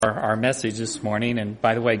our message this morning. And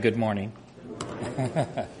by the way, good morning.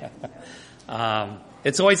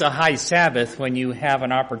 It's always a high Sabbath when you have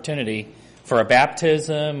an opportunity for a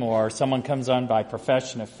baptism, or someone comes on by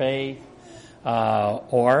profession of faith,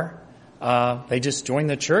 or they just join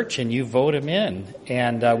the church and you vote them in.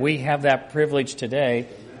 And we have that privilege today.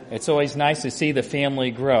 It's always nice to see the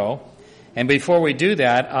family grow. And before we do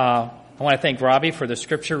that, I want to thank Robbie for the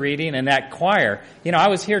scripture reading and that choir. You know, I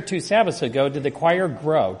was here 2 Sabbaths ago. Did the choir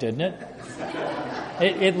grow, didn't it?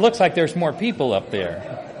 It looks like there's more people up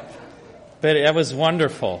there. But it was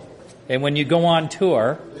wonderful. And when you go on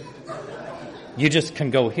tour, you just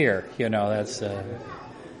can go here. You know, that's...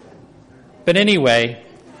 But anyway,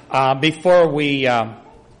 before we...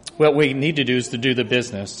 what we need to do is to do the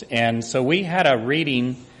business. And so we had a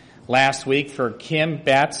reading last week for Kim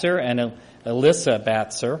Batzer and Alyssa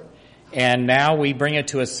Batzer. And now we bring it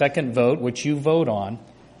to a second vote, which you vote on.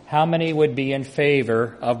 How many would be in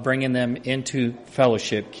favor of bringing them into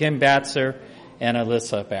fellowship? Kim Batzer and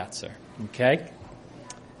Alyssa Batzer. Okay?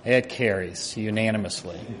 It carries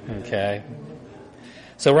unanimously. Okay?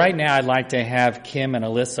 So right now I'd like to have Kim and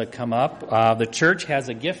Alyssa come up. The church has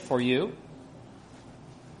a gift for you.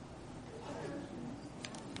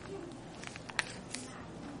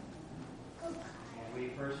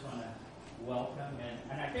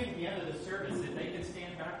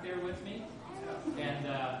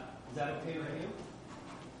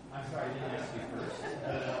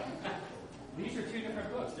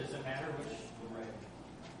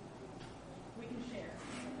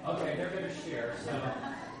 Okay, they're going to share, so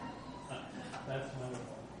that's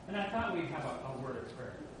wonderful. And I thought we'd have a word of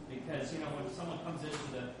prayer, because, you know, when someone comes into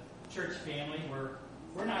the church family,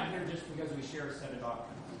 we're not here just because we share a set of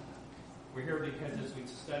doctrines. We're here because as we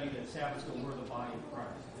studied at Sabbath School, we're the body of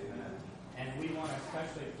Christ. Amen. And we want to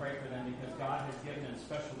especially pray for them because God has given them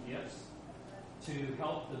special gifts to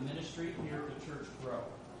help the ministry here at the church grow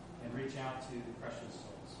and reach out to the precious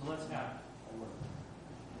souls. So let's have a word.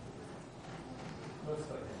 Let's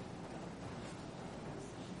go ahead.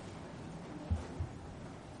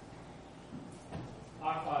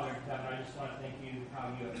 Our Father in heaven, I just want to thank you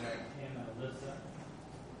how you have led Kim and Alyssa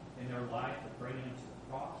in their life of bringing them to the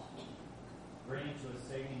cross, bringing them to a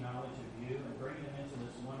saving knowledge of you, and bringing them into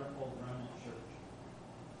this wonderful remnant church.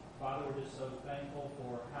 Father, we're just so thankful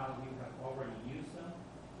for how you have already used them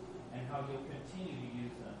and how you'll continue to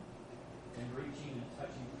use them in reaching and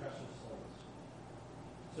touching precious souls.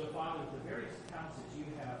 So, Father, the various accounts that you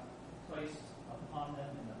have placed upon them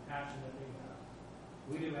and the passion that they have,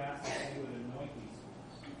 we do ask that you would anoint these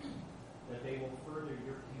things, that they will further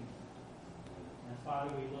your kingdom. And,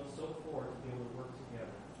 Father, we look so forward to be able to work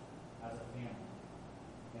together as a family.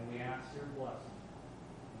 And we ask your blessing.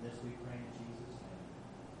 And this we pray in Jesus' name.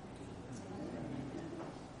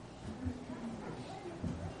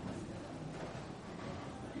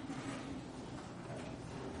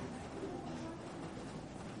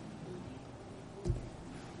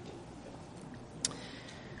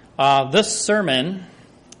 This sermon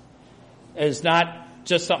is not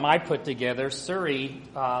just something I put together. Suri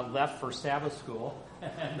left for Sabbath school,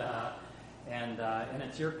 and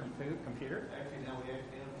it's your computer. Actually, now we have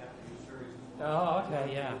to use Suri's. Oh,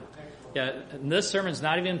 okay, yeah. Yeah, and this sermon's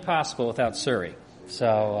not even possible without Suri.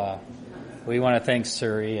 So we want to thank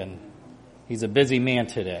Suri, and he's a busy man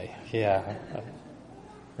today. Yeah,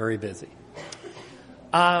 very busy.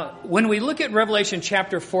 When we look at Revelation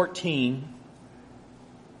chapter 14.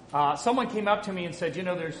 Someone came up to me and said, you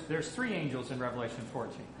know, there's 3 angels in Revelation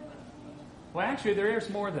 14. Well, actually, there's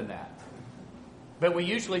more than that. But we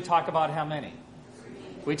usually talk about how many?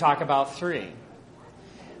 We talk about 3.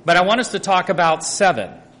 But I want us to talk about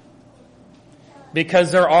 7.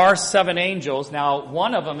 Because there are 7 angels. Now,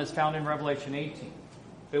 one of them is found in Revelation 18.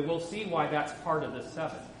 But we'll see why that's part of the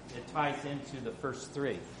 7. It ties into the first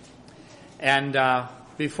 3. And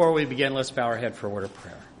before we begin, let's bow our head for a word of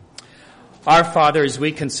prayer. Our Father, as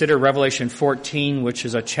we consider Revelation 14, which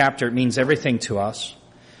is a chapter, it means everything to us,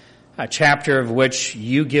 a chapter of which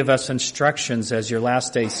you give us instructions as your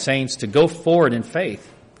last day saints to go forward in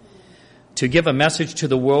faith, to give a message to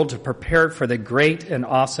the world to prepare it for the great and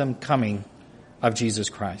awesome coming of Jesus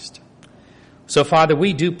Christ. So, Father,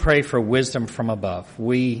 we do pray for wisdom from above.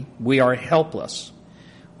 We are helpless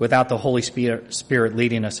without the Holy Spirit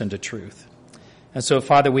leading us into truth. And so,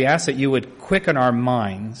 Father, we ask that you would quicken our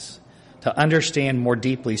minds to understand more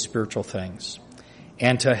deeply spiritual things,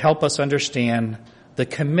 and to help us understand the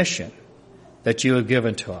commission that you have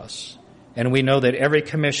given to us. And we know that every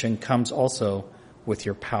commission comes also with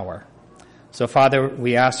your power. So, Father,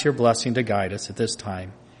 we ask your blessing to guide us at this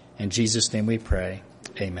time. In Jesus' name we pray.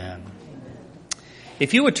 Amen.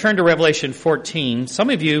 if you would turn to Revelation 14, some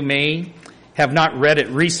of you may have not read it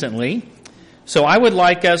recently. So I would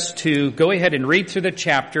like us to go ahead and read through the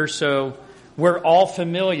chapter so we're all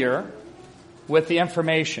familiar with the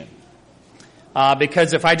information.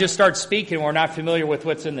 Because if I just start speaking and we're not familiar with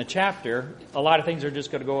what's in the chapter, a lot of things are just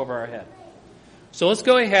going to go over our head. So let's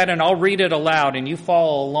go ahead and I'll read it aloud and you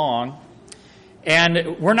follow along.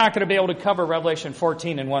 And we're not going to be able to cover Revelation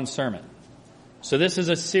 14 in one sermon. So this is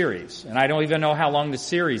a series, and I don't even know how long the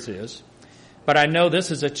series is, but I know this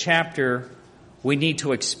is a chapter we need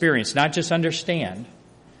to experience, not just understand.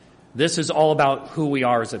 This is all about who we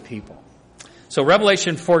are as a people. So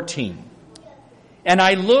Revelation 14. And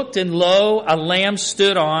I looked, and lo, a Lamb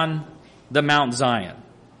stood on the Mount Zion,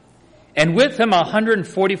 and with him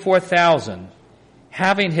 144,000,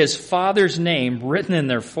 having his Father's name written in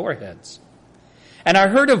their foreheads. And I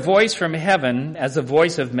heard a voice from heaven as the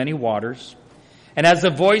voice of many waters, and as the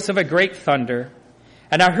voice of a great thunder.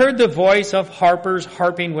 And I heard the voice of harpers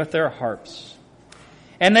harping with their harps.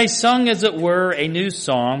 And they sung, as it were, a new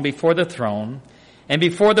song before the throne, and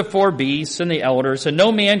before the four beasts and the elders. And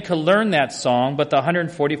no man could learn that song but the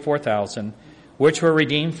 144,000, which were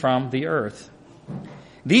redeemed from the earth.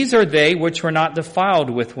 These are they which were not defiled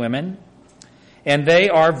with women, and they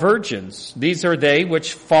are virgins. These are they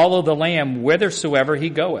which follow the Lamb whithersoever he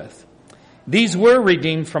goeth. These were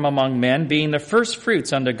redeemed from among men, being the first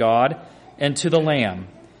fruits unto God and to the Lamb.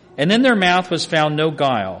 And in their mouth was found no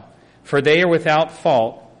guile, for they are without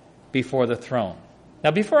fault before the throne. Now,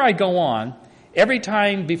 before I go on, every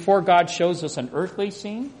time before God shows us an earthly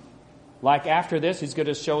scene, like after this, he's going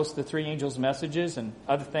to show us the three angels' messages and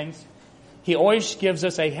other things, he always gives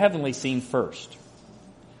us a heavenly scene first,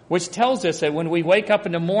 which tells us that when we wake up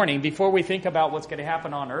in the morning, before we think about what's going to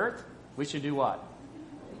happen on earth, we should do what?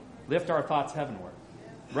 Lift our thoughts heavenward.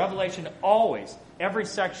 Revelation always, every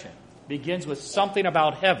section, begins with something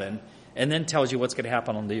about heaven and then tells you what's going to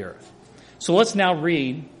happen on the earth. So let's now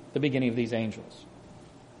read the beginning of these angels.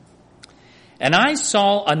 And I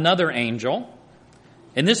saw another angel,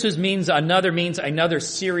 and this means another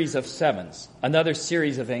series of sevens, another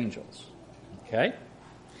series of angels. Okay?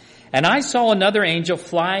 And I saw another angel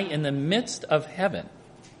fly in the midst of heaven,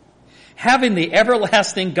 having the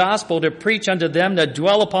everlasting gospel to preach unto them that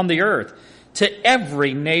dwell upon the earth, to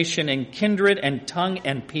every nation and kindred and tongue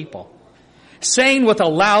and people, saying with a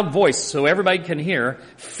loud voice, so everybody can hear,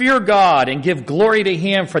 fear God and give glory to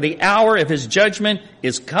him, for the hour of his judgment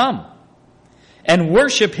is come. And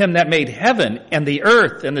worship him that made heaven and the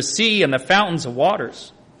earth and the sea and the fountains of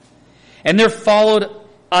waters. And there followed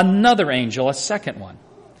another angel, a second one,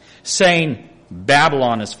 saying,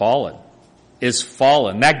 Babylon is fallen,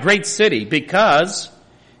 that great city, because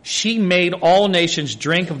she made all nations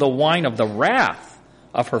drink of the wine of the wrath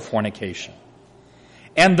of her fornication.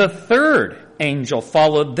 And the third angel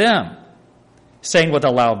followed them, saying with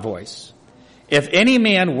a loud voice, if any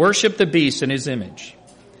man worship the beast in his image,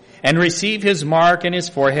 and receive his mark in his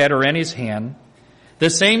forehead or in his hand,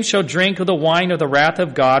 the same shall drink of the wine of the wrath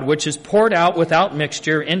of God, which is poured out without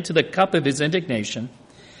mixture into the cup of his indignation.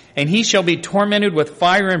 And he shall be tormented with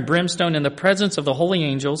fire and brimstone in the presence of the holy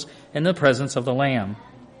angels and the presence of the Lamb.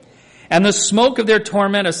 And the smoke of their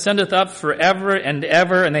torment ascendeth up forever and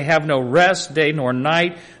ever, and they have no rest day nor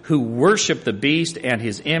night, who worship the beast and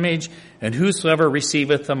his image, and whosoever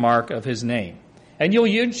receiveth the mark of his name. And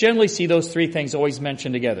you generally see those three things always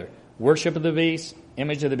mentioned together. Worship of the beast,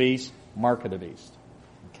 image of the beast, mark of the beast.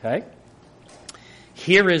 Okay?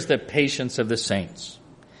 Here is the patience of the saints.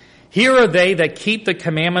 Here are they that keep the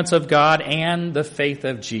commandments of God and the faith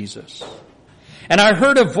of Jesus. And I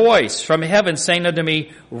heard a voice from heaven saying unto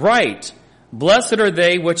me, write, blessed are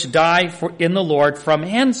they which die in the Lord from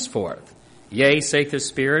henceforth. Yea, saith the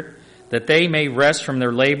Spirit, that they may rest from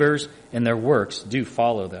their labors, and their works do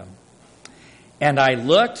follow them. And I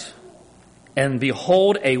looked, and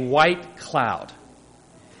behold, a white cloud.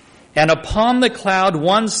 And upon the cloud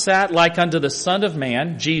one sat like unto the Son of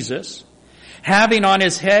Man, Jesus, having on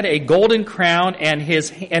his head a golden crown, and his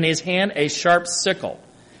hand a sharp sickle.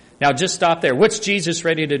 Now just stop there. What's Jesus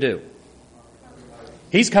ready to do?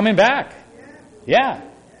 He's coming back. Yeah.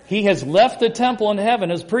 He has left the temple in heaven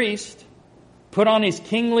as priest, put on his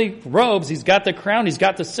kingly robes, he's got the crown, he's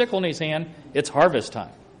got the sickle in his hand. It's harvest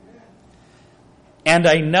time. And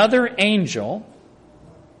another angel,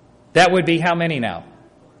 that would be how many now?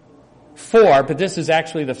 4, but this is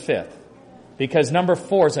actually the 5th. Because number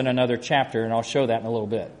 4 is in another chapter, and I'll show that in a little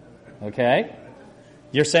bit. Okay?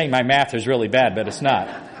 You're saying my math is really bad, but it's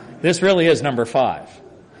not. This really is number 5.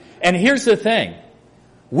 And here's the thing.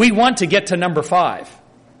 We want to get to number 5.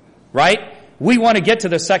 Right? We want to get to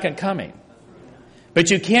the second coming. But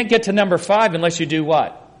you can't get to number 5 unless you do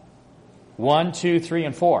what? 1, 2, 3,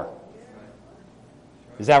 and 4.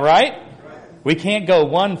 Is that right? We can't go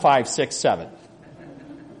 1, 5, 6, 7.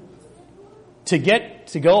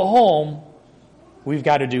 To go home, we've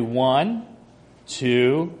got to do 1,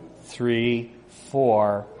 2, 3,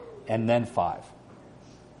 4, and then 5,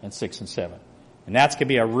 and 6 and 7. And that's going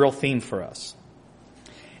to be a real theme for us.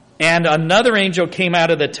 And another angel came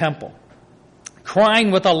out of the temple,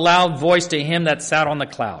 crying with a loud voice to him that sat on the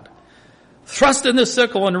cloud, "Thrust in the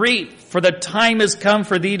sickle and reap, for the time is come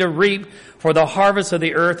for thee to reap, for the harvest of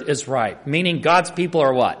the earth is ripe." Meaning God's people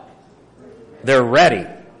are what? They're ready.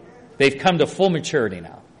 They've come to full maturity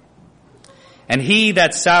now. "And he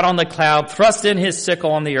that sat on the cloud thrust in his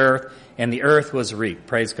sickle on the earth, and the earth was reaped."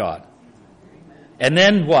 Praise God. And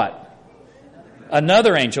then what?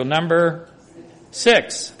 Another angel, number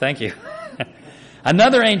 6. Thank you.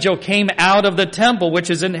 Another angel came out of the temple which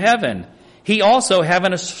is in heaven, he also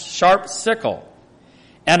having a sharp sickle.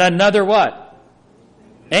 And another what?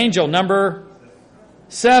 Angel, number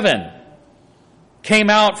 7,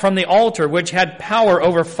 came out from the altar which had power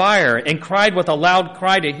over fire, and cried with a loud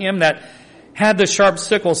cry to him that had the sharp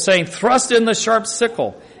sickle, saying, "Thrust in the sharp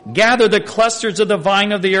sickle, gather the clusters of the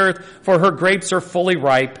vine of the earth, for her grapes are fully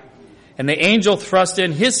ripe." And the angel thrust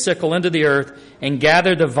in his sickle into the earth, and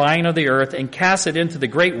gathered the vine of the earth, and cast it into the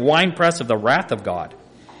great winepress of the wrath of God.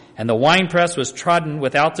 And the winepress was trodden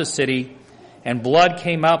without the city, and blood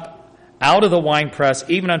came up out of the winepress,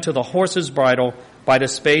 even unto the horse's bridle, by the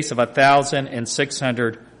space of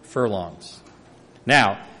 1,600 furlongs.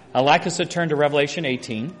 Now, I'd like us to turn to Revelation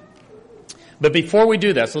 18. But before we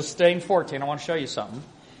do this, let's stay in 14. I want to show you something.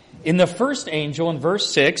 In the first angel, in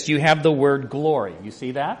verse 6, you have the word glory. You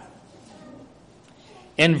see that?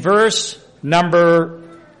 In verse number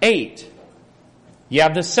 8, you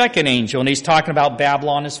have the second angel, and he's talking about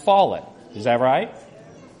Babylon is fallen. Is that right?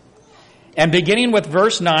 And beginning with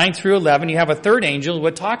verse 9 through 11, you have a third angel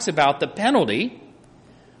which talks about the penalty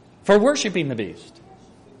for worshiping the beast.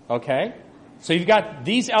 Okay? So you've got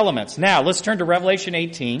these elements. Now, let's turn to Revelation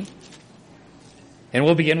 18. And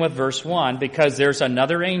we'll begin with verse 1, because there's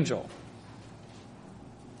another angel.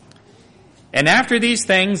 "And after these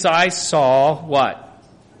things I saw" what?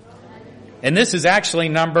 And this is actually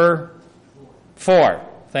number 4.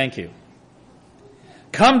 Thank you.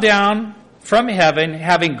 "Come down from heaven,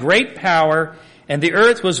 having great power, and the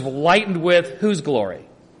earth was lightened with" whose glory?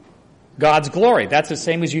 God's glory. That's the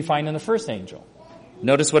same as you find in the first angel.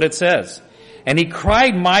 Notice what it says. "And he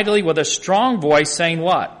cried mightily with a strong voice, saying"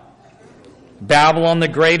 what? "Babylon the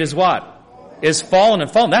great is what? Is fallen and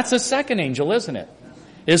fallen." That's the second angel, isn't it?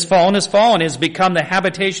 "Is fallen, is become the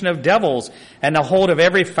habitation of devils, and the hold of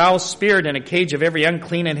every foul spirit, and a cage of every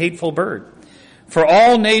unclean and hateful bird. For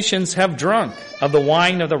all nations have drunk of the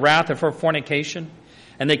wine of the wrath of her fornication,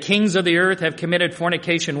 and the kings of the earth have committed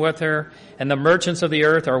fornication with her, and the merchants of the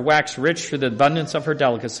earth are waxed rich through the abundance of her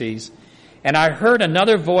delicacies. And I heard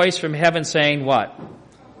another voice from heaven saying" what?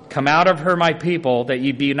 "Come out of her, my people, that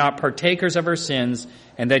ye be not partakers of her sins,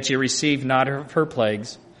 and that ye receive not of her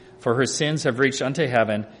plagues. For her sins have reached unto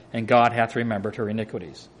heaven, and God hath remembered her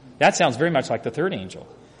iniquities." That sounds very much like the third angel.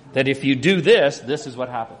 That if you do this, this is what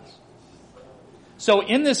happens. So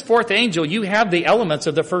in this fourth angel, you have the elements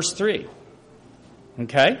of the first 3.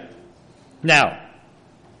 Okay? Now,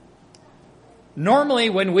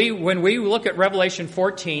 normally when we look at Revelation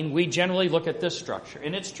 14, we generally look at this structure.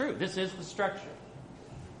 And it's true, this is the structure.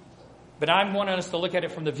 But I'm wanting us to look at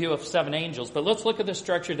it from the view of 7 angels. But let's look at the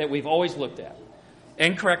structure that we've always looked at.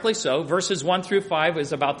 And correctly so. Verses 1 through 5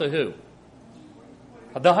 is about the who?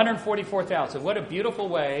 The 144,000. What a beautiful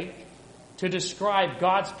way to describe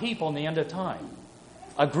God's people in the end of time.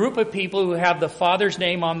 A group of people who have the Father's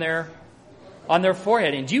name on their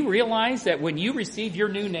forehead. And do you realize that when you receive your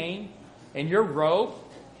new name and your robe,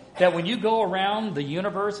 that when you go around the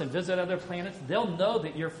universe and visit other planets, they'll know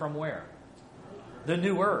that you're from where? The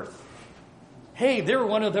new earth. Hey, they're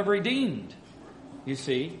one of the redeemed. You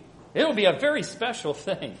see? It'll be a very special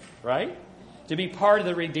thing, right? To be part of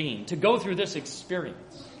the redeemed, to go through this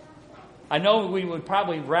experience. I know we would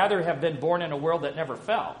probably rather have been born in a world that never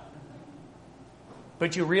fell.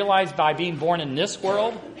 But you realize by being born in this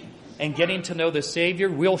world and getting to know the Savior,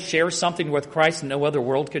 we'll share something with Christ no other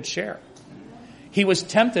world could share. He was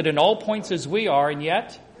tempted in all points as we are, and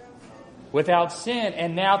yet without sin.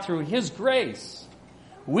 And now through His grace,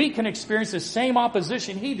 we can experience the same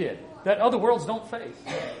opposition He did that other worlds don't face.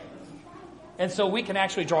 And so we can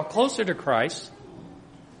actually draw closer to Christ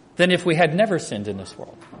than if we had never sinned in this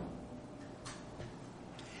world.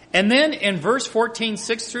 And then in verse 14,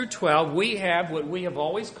 6 through 12, we have what we have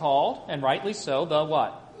always called, and rightly so, the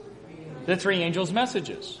what? the three angels'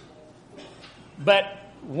 messages. But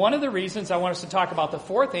one of the reasons I want us to talk about the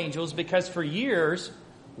fourth angel is because for years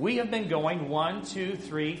we have been going 1, 2,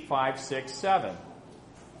 3, 5, 6, 7.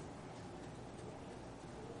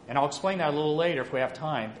 And I'll explain that a little later if we have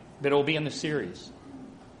time, but it will be in the series.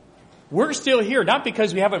 We're still here, not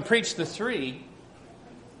because we haven't preached the 3,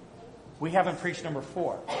 we haven't preached number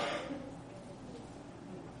 4.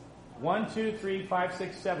 1, 2, 3, 5,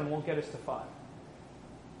 6, 7 won't get us to 5.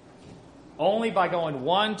 Only by going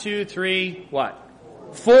 1, 2, 3, what?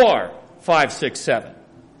 4, 5, 6, 7.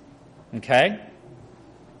 Okay?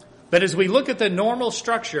 But as we look at the normal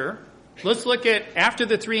structure, let's look at, after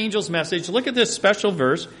the three angels' message, look at this special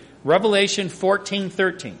verse, Revelation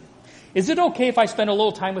 14:13. Is it okay if I spend a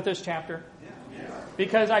little time with this chapter?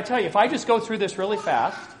 Because I tell you, if I just go through this really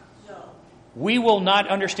fast, we will not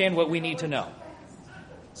understand what we need to know.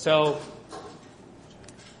 So,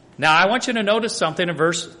 now I want you to notice something in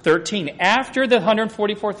verse 13. After the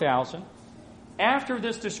 144,000, after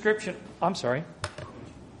this description, I'm sorry.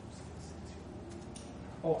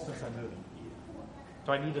 Oh, since I'm moving.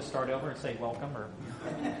 Do I need to start over and say welcome or?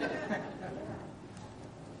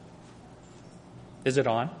 Is it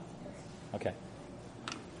on? Okay.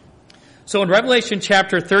 So in Revelation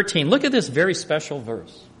chapter 13, look at this very special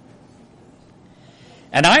verse.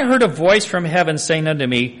 And I heard a voice from heaven saying unto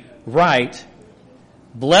me, Write,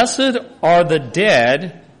 Blessed are the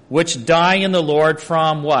dead which die in the Lord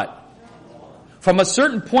from what? From a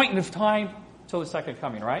certain point in time till the second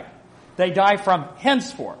coming, right? They die from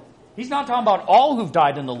henceforth. He's not talking about all who've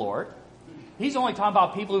died in the Lord. He's only talking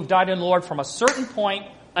about people who've died in the Lord from a certain point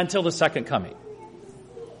until the second coming.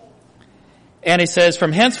 And he says,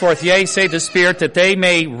 From henceforth, yea, say the Spirit, that they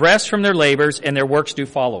may rest from their labors and their works do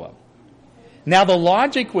follow them. Now the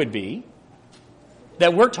logic would be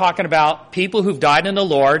that we're talking about people who've died in the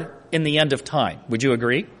Lord in the end of time. Would you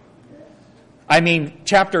agree? I mean,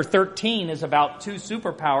 chapter 13 is about two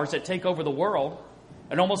superpowers that take over the world,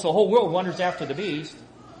 and almost the whole world wanders after the beast.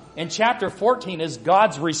 And chapter 14 is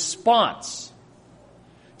God's response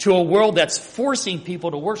to a world that's forcing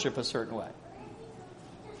people to worship a certain way.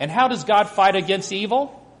 And how does God fight against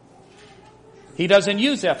evil? He doesn't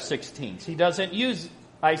use F-16s. He doesn't use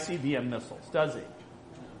ICBM missiles, does he?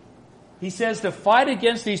 He says to fight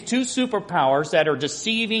against these two superpowers that are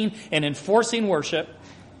deceiving and enforcing worship,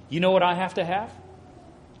 you know what I have to have?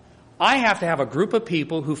 I have to have a group of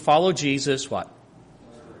people who follow Jesus, what?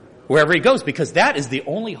 Wherever he goes, because that is the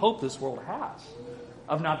only hope this world has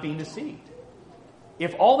of not being deceived.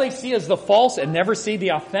 If all they see is the false and never see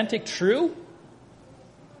the authentic true,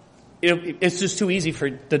 it's just too easy for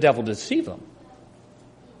the devil to deceive them.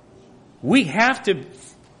 We have to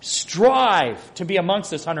strive to be amongst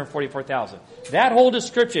this 144,000. That whole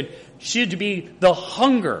description should be the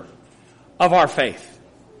hunger of our faith.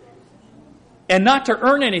 And not to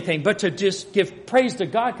earn anything, but to just give praise to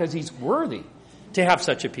God because he's worthy to have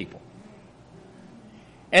such a people.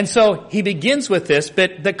 And so he begins with this,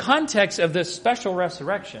 but the context of this special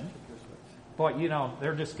resurrection, boy, you know,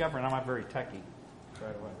 they're discovering I'm not very techy.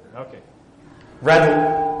 Right away. Okay.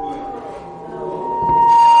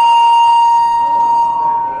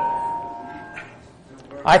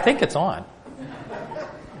 I think it's on.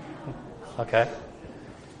 Okay.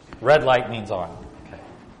 Red light means on. Okay.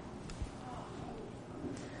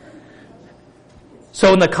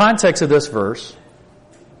 So in the context of this verse,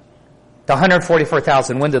 the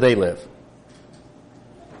 144,000, when do they live?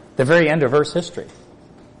 The very end of Earth's history.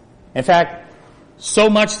 In fact, so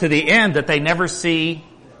much to the end that they never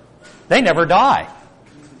die.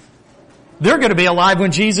 They're going to be alive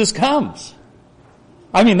when Jesus comes.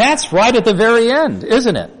 I mean, that's right at the very end,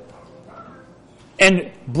 isn't it?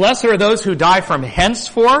 And blessed are those who die from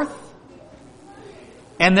henceforth.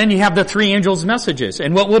 And then you have the three angels' messages.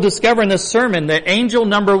 And what we'll discover in this sermon, that angel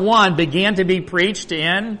number 1 began to be preached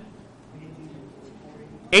in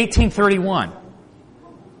 1831.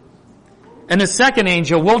 And the second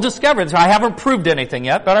angel, we'll discover this. I haven't proved anything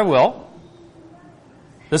yet, but I will.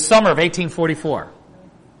 The summer of 1844.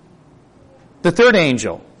 The third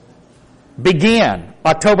angel began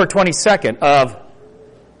October 22nd of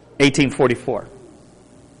 1844.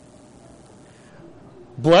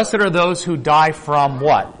 Blessed are those who die from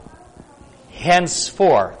what?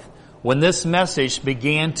 Henceforth, when this message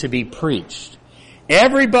began to be preached.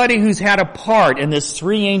 Everybody who's had a part in this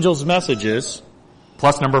three angels' messages,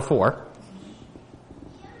 plus number 4,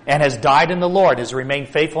 and has died in the Lord, has remained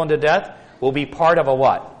faithful unto death, will be part of a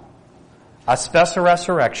what? A special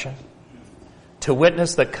resurrection to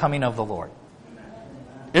witness the coming of the Lord.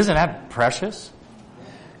 Isn't that precious?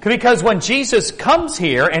 Because when Jesus comes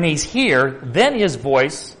here and he's here, then his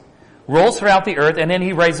voice rolls throughout the earth and then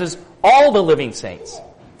he raises all the living saints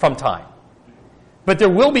from time. But there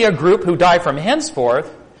will be a group who die from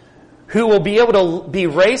henceforth who will be able to be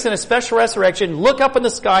raised in a special resurrection, look up in the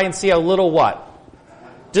sky and see a little what?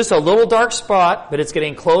 Just a little dark spot, but it's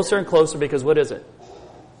getting closer and closer because what is it?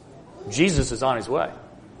 Jesus is on his way.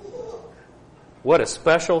 What a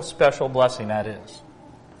special, special blessing that is.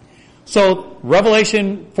 So,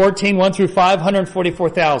 Revelation 14, 1 through 5,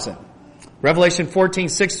 144,000. Revelation 14,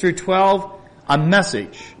 6 through 12, a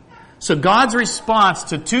message. So God's response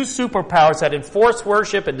to two superpowers that enforce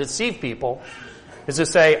worship and deceive people is to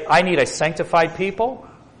say, I need a sanctified people,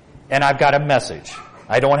 and I've got a message.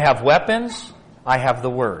 I don't have weapons, I have the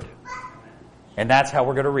Word. And that's how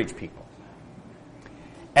we're going to reach people.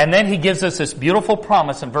 And then he gives us this beautiful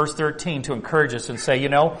promise in verse 13 to encourage us and say, you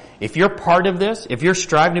know, if you're part of this, if you're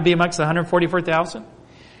striving to be amongst the 144,000,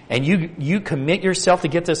 and you commit yourself to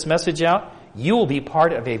get this message out, you will be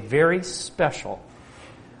part of a very special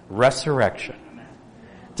resurrection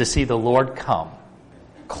to see the Lord come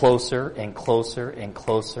closer and closer and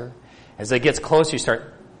closer. As it gets closer, you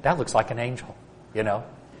start, that looks like an angel, you know.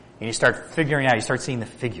 And you start figuring out, you start seeing the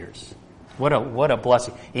figures. What a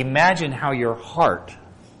blessing. Imagine how your heart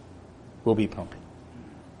will be pumping.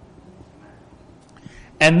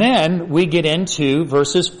 And then we get into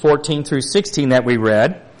verses 14 through 16 that we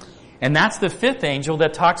read. And that's the fifth angel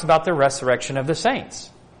that talks about the resurrection of the saints.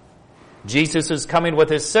 Jesus is coming with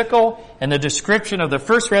his sickle, and the description of the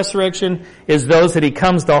first resurrection is those that he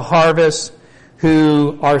comes to harvest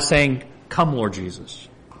who are saying, come Lord Jesus.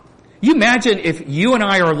 You imagine if you and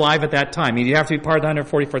I are alive at that time, you have to be part of the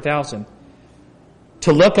 144,000,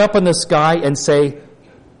 to look up in the sky and say,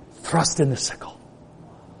 thrust in the sickle.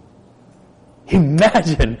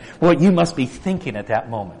 Imagine what you must be thinking at that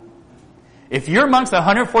moment. If you're amongst the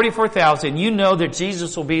 144,000, you know that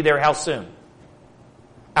Jesus will be there how soon?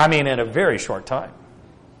 I mean, in a very short time.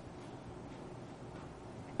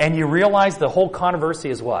 And you realize the whole controversy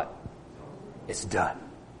is what? It's done.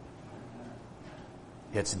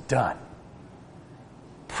 It's done.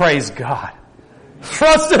 Praise God.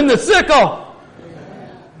 Thrust in the sickle.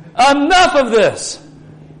 Enough of this.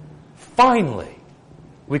 Finally,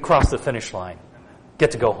 we cross the finish line.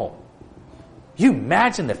 Get to go home. You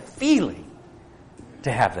imagine the feeling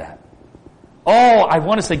to have that. Oh, I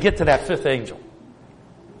want us to get to that fifth angel.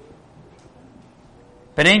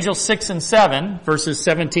 But angels 6 and 7, verses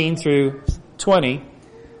 17 through 20,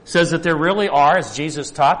 says that there really are, as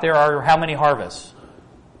Jesus taught, there are how many harvests?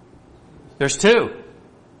 There's two.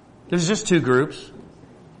 There's just two groups.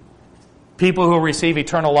 People who will receive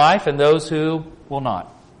eternal life and those who will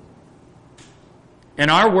not.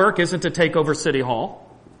 And our work isn't to take over City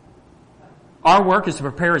Hall. Our work is to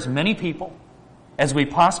prepare as many people as we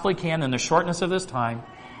possibly can in the shortness of this time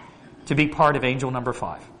to be part of angel number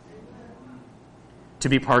 5. To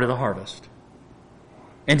be part of the harvest.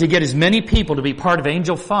 And to get as many people to be part of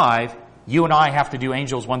angel 5, you and I have to do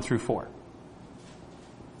angels 1 through 4.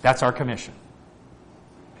 That's our commission.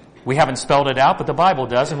 We haven't spelled it out, but the Bible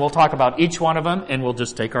does, and we'll talk about each one of them, and we'll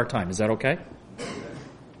just take our time. Is that okay?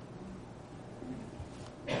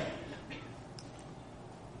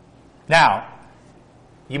 Now,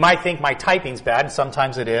 you might think my typing's bad, and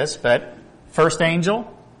sometimes it is, but first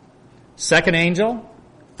angel, second angel,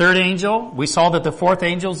 third angel, we saw that the fourth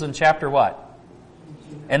angel's in chapter what?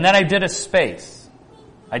 And then I did a space.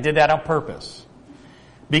 I did that on purpose.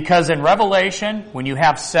 Because in Revelation, when you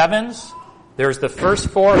have sevens, there's the first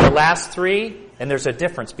 4 and the last 3, and there's a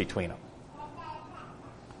difference between them.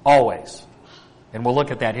 Always. And we'll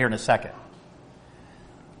look at that here in a second.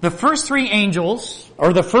 The first 3 angels,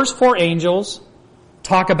 or the first 4 angels,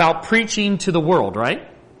 talk about preaching to the world, right?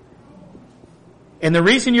 And the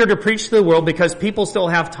reason you're to preach to the world, because people still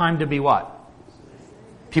have time to be what?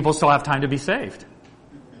 People still have time to be saved.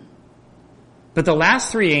 But the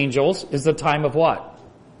last 3 angels is the time of what?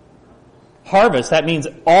 Harvest. That means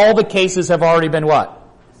all the cases have already been what?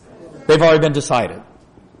 They've already been decided.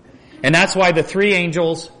 And that's why the 3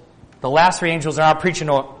 angels, the last 3 angels are not preaching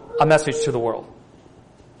a message to the world.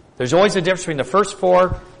 There's always a difference between the first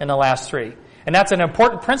 4 and the last 3. And that's an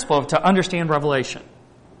important principle to understand Revelation.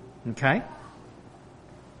 Okay?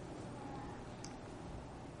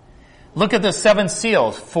 Look at the 7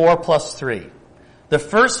 seals, 4 plus 3. The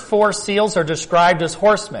first 4 seals are described as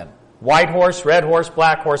horsemen. White horse, red horse,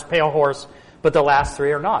 black horse, pale horse. But the last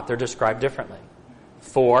 3 are not. They're described differently.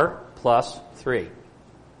 4 plus 3.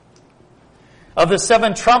 Of the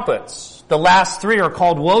 7 trumpets, the last 3 are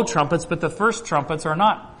called woe trumpets, but the first trumpets are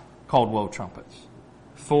not called woe trumpets.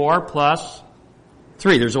 4 plus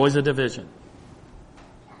 3. There's always a division.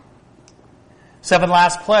 7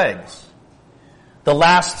 last plagues. The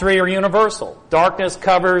last 3 are universal. Darkness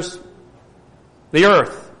covers the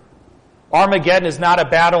earth. Armageddon is not a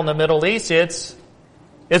battle in the Middle East, it's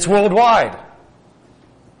worldwide.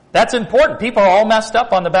 That's important. People are all messed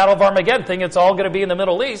up on the Battle of Armageddon, thinking it's all going to be in the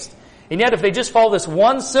Middle East. And yet if they just follow this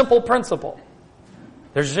one simple principle,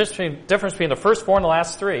 there's just a difference between the first 4 and the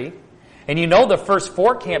last 3. And you know the first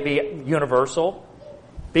 4 can't be universal,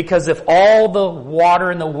 because if all the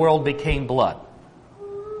water in the world became blood,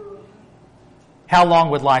 how long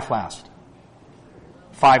would life last?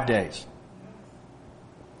 5 days.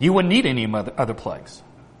 You wouldn't need any other plagues.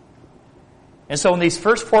 And so in these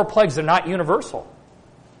first 4 plagues, they're not universal.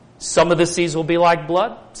 Some of the seas will be like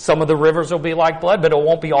blood. Some of the rivers will be like blood, but it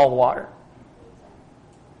won't be all water.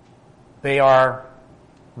 They are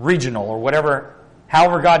regional or whatever,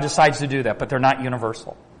 however God decides to do that, but they're not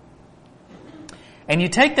universal. And you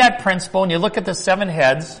take that principle and you look at the 7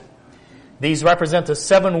 heads. These represent the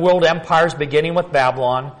 7 world empires beginning with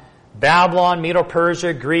Babylon. Babylon,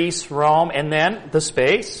 Medo-Persia, Greece, Rome, and then the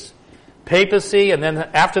space. Papacy, and then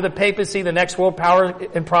after the papacy, the next world power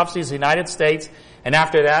in prophecy is the United States. And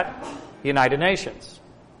after that, the United Nations.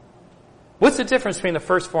 What's the difference between the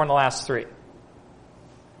first 4 and the last 3?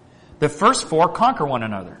 The first 4 conquer one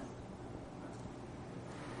another.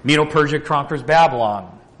 Medo-Persia conquers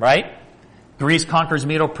Babylon, right? Greece conquers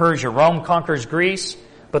Medo-Persia. Rome conquers Greece.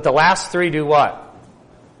 But the last 3 do what?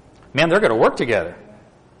 Man, they're going to work together.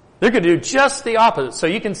 They're going to do just the opposite. So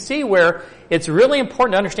you can see where it's really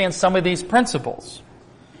important to understand some of these principles.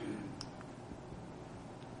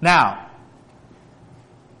 Now,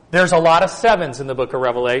 there's a lot of 7s in the book of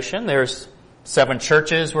Revelation. There's 7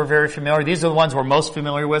 churches we're very familiar. These are the ones we're most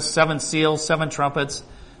familiar with. 7 seals, 7 trumpets,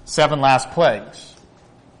 7 last plagues.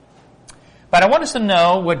 But I want us to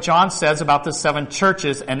know what John says about the 7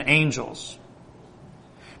 churches and angels.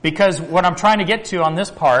 Because what I'm trying to get to on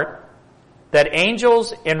this part, that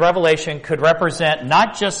angels in Revelation could represent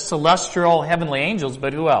not just celestial heavenly angels,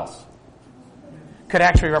 but who else? Could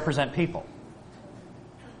actually represent people.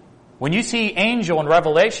 When you see angel in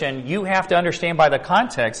Revelation, you have to understand by the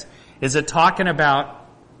context, is it talking about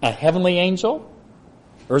a heavenly angel?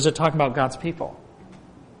 Or is it talking about God's people?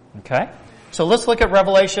 Okay? So let's look at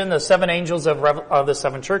Revelation, the 7 angels of the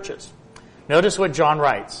 7 churches. Notice what John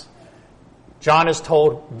writes. John is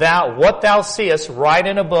told, what thou seest, write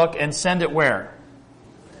in a book and send it where?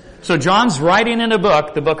 So John's writing in a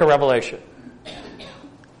book, the book of Revelation.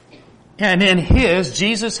 And in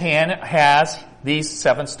Jesus' hand has these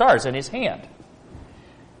 7 stars in his hand.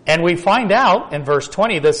 And we find out in verse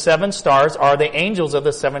 20, the 7 stars are the angels of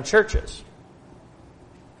the 7 churches.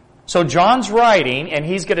 So John's writing, and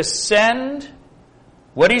he's going to send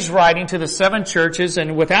what he's writing to the 7 churches,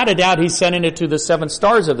 and without a doubt, he's sending it to the 7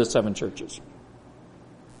 stars of the 7 churches.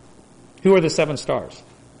 Who are the 7 stars?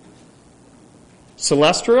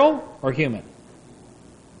 Celestial or human?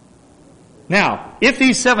 Now, if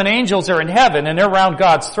these 7 angels are in heaven and they're around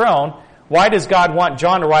God's throne, why does God want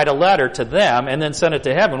John to write a letter to them and then send it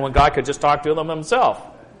to heaven when God could just talk to them himself?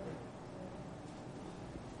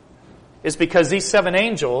 It's because these 7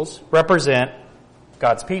 angels represent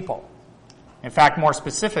God's people. In fact, more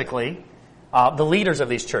specifically, the leaders of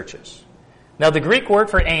these churches. Now, the Greek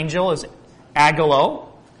word for angel is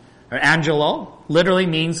angelo, literally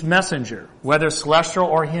means messenger, whether celestial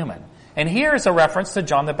or human. And here is a reference to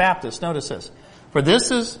John the Baptist. Notice this. For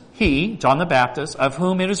this is he, John the Baptist, of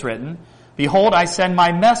whom it is written, Behold, I send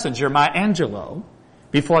my messenger, my angelo,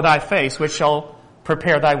 before thy face, which shall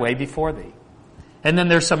prepare thy way before thee. And then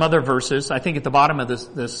there's some other verses, I think at the bottom of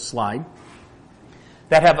this slide,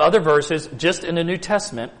 that have other verses just in the New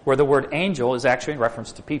Testament where the word angel is actually in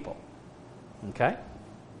reference to people. Okay?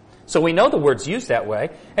 So we know the word's used that way.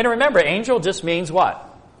 And remember, angel just means what?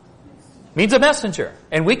 Means a messenger.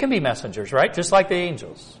 And we can be messengers, right? Just like the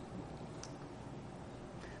angels.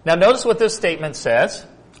 Now notice what this statement says.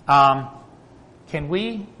 Can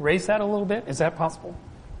we raise that a little bit? Is that possible?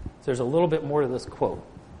 There's a little bit more to this quote.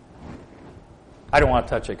 I don't want to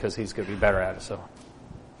touch it because he's going to be better at it, so.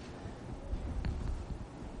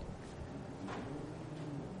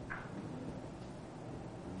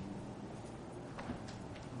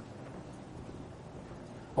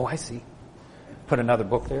 Oh, I see. Put another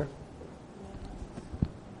book there.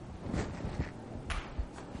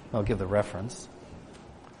 I'll give the reference.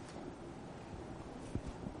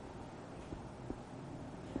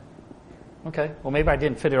 Okay, well maybe I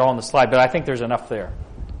didn't fit it all on the slide, but I think there's enough there.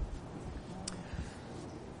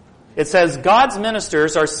 It says, God's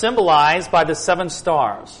ministers are symbolized by the 7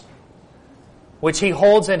 stars, which he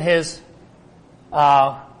holds in his,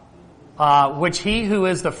 which he who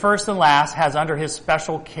is the first and last has under his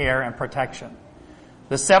special care and protection.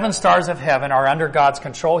 The 7 stars of heaven are under God's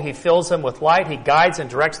control. He fills them with light. He guides and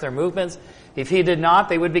directs their movements. If He did not,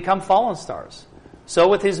 they would become fallen stars. So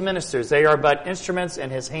with His ministers, they are but instruments in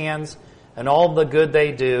His hands, and all the good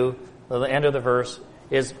they do, the end of the verse,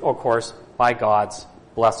 is, of course, by God's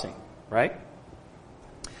blessing. Right?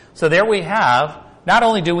 So there we have, not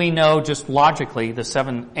only do we know just logically the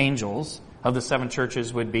 7 angels of the 7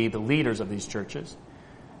 churches would be the leaders of these churches,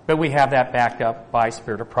 but we have that backed up by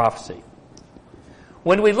spirit of prophecy.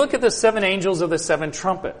 When we look at the 7 angels of the 7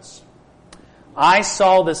 trumpets, I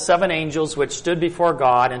saw the 7 angels which stood before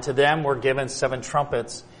God, and to them were given 7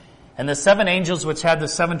 trumpets. And the 7 angels which had the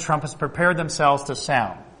 7 trumpets prepared themselves to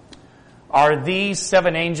sound. Are these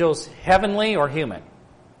 7 angels heavenly or human?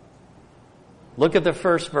 Look at the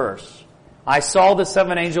first verse. I saw the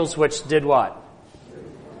 7 angels which did what?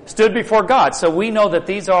 Stood before God. So we know that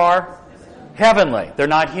these are heavenly. They're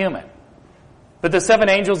not human. But the 7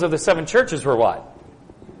 angels of the 7 churches were what?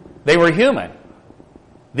 They were human.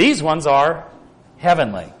 These ones are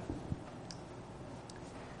heavenly.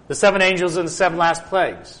 The 7 angels in the 7 last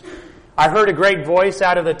plagues. I heard a great voice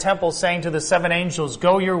out of the temple saying to the 7 angels,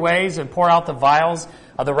 go your ways and pour out the vials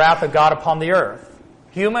of the wrath of God upon the earth.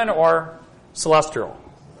 Human or celestial?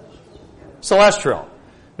 Celestial.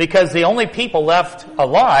 Because the only people left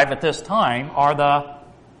alive at this time are the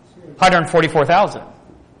 144,000.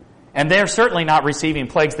 And they're certainly not receiving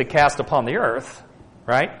plagues that cast upon the earth,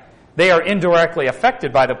 right? They are indirectly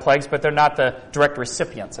affected by the plagues, but they're not the direct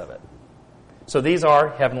recipients of it. So these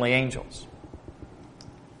are heavenly angels.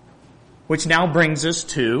 Which now brings us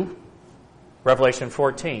to Revelation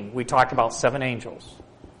 14. We talked about 7 angels.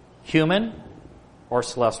 Human or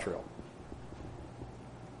celestial?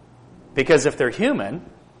 Because if they're human,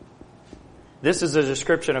 this is a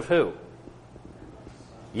description of who?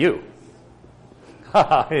 You.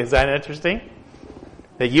 Is that interesting?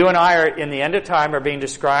 That you and I are, in the end of time, are being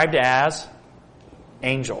described as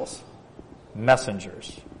angels,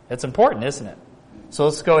 messengers. It's important, isn't it? So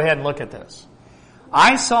let's go ahead and look at this.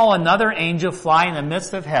 I saw another angel fly in the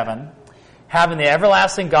midst of heaven, having the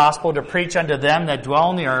everlasting gospel to preach unto them that dwell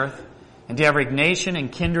on the earth, and to every nation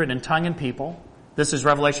and kindred and tongue and people. This is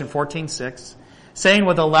Revelation 14:6. Saying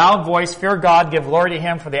with a loud voice, fear God, give glory to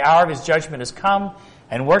Him, for the hour of His judgment is come,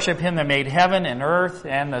 and worship Him that made heaven and earth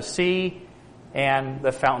and the sea and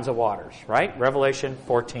the fountains of waters. Right? Revelation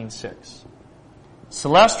 14:6.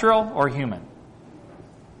 Celestial or human?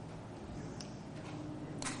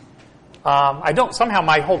 Somehow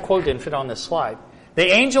my whole quote didn't fit on this slide. The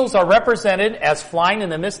angels are represented as flying in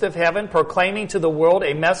the midst of heaven, proclaiming to the world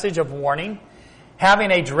a message of warning,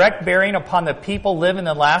 having a direct bearing upon the people living in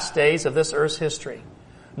the last days of this earth's history.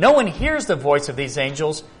 No one hears the voice of these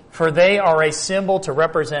angels, for they are a symbol to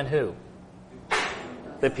represent who?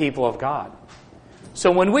 The people of God.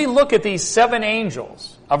 So when we look at these 7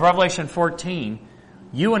 angels of Revelation 14,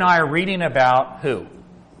 you and I are reading about who?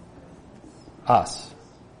 Us.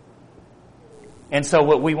 And so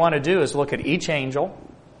what we want to do is look at each angel,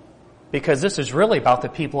 because this is really about the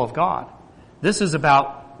people of God. This is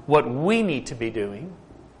about what we need to be doing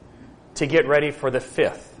to get ready for the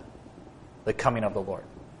 5th, the coming of the Lord.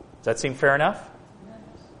 Does that seem fair enough?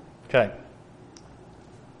 Okay.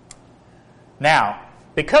 Now,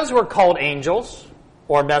 because we're called angels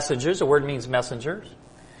or messengers, the word means messengers,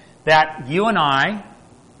 that you and I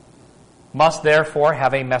must therefore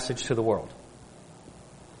have a message to the world.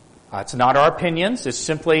 It's not our opinions. It's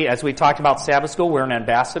simply, as we talked about Sabbath school, we're an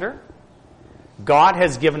ambassador. God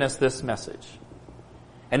has given us this message.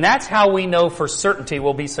 And that's how we know for certainty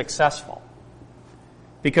we'll be successful.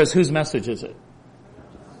 Because whose message is it?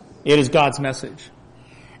 It is God's message.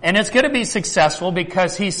 And it's going to be successful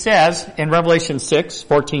because He says in Revelation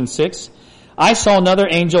 14:6, I saw another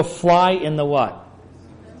angel fly in the what?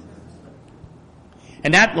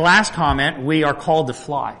 And that last comment, we are called to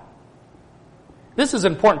fly. This is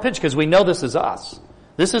an important pitch because we know this is us.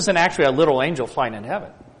 This isn't actually a little angel flying in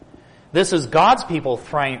heaven. This is God's people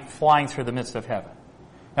flying through the midst of heaven.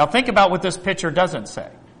 Now think about what this picture doesn't say.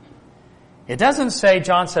 It doesn't say,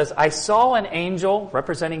 John says, I saw an angel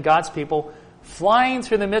representing God's people flying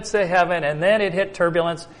through the midst of heaven, and then it hit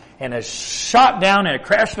turbulence and it shot down and it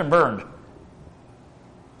crashed and burned. It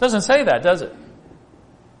doesn't say that, does it?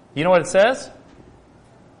 You know what it says?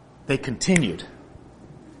 They continued.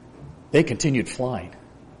 They continued flying.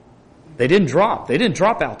 They didn't drop. They didn't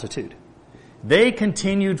drop altitude. They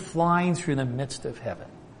continued flying through the midst of heaven.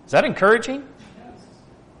 Is that encouraging?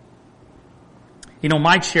 You know,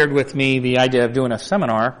 Mike shared with me the idea of doing a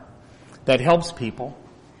seminar that helps people.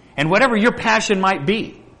 And whatever your passion might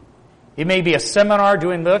be, it may be a seminar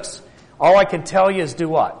doing books. All I can tell you is do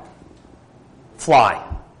what? Fly.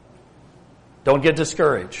 Don't get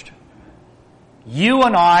discouraged. You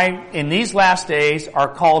and I, in these last days, are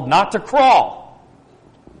called not to crawl,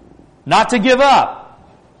 not to give up.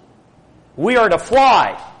 We are to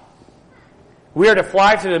fly. We are to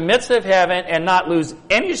fly through the midst of heaven and not lose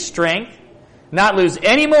any strength, not lose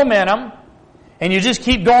any momentum, and you just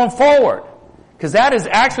keep going forward. Because that is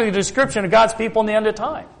actually the description of God's people in the end of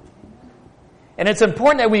time. And it's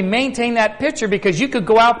important that we maintain that picture because you could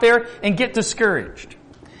go out there and get discouraged.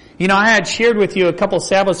 You know, I had shared with you a couple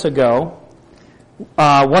Sabbaths ago,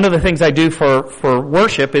 one of the things I do for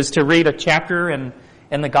worship is to read a chapter in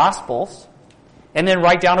the Gospels and then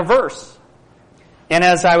write down a verse. And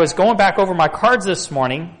as I was going back over my cards this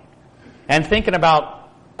morning and thinking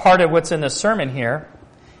about part of what's in the sermon here,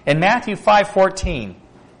 in Matthew 5:14,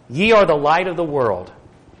 ye are the light of the world.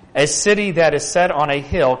 A city that is set on a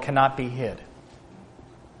hill cannot be hid.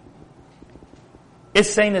 It's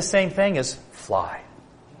saying the same thing as fly.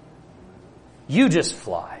 You just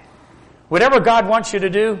fly. Whatever God wants you to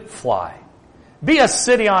do, fly. Be a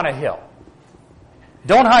city on a hill.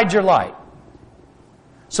 Don't hide your light.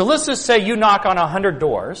 So let's just say you knock on 100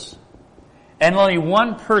 doors and only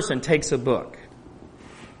one person takes a book.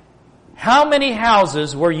 How many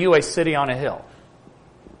houses were you a city on a hill?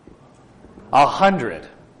 100.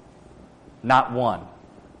 Not one.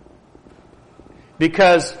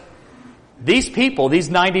 Because these people, these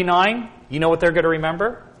 99, you know what they're going to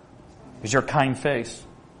remember? Is your kind face.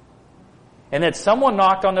 And that someone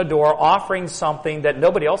knocked on the door offering something that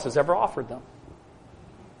nobody else has ever offered them.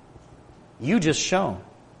 You just shown.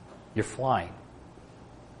 You're flying.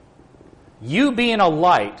 You being a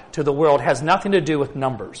light to the world has nothing to do with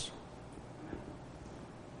numbers.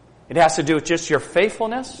 It has to do with just your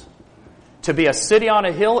faithfulness to be a city on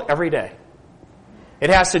a hill every day. It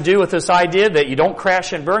has to do with this idea that you don't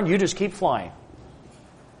crash and burn, you just keep flying.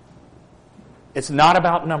 It's not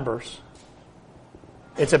about numbers.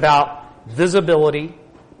 It's about visibility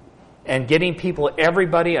and getting people,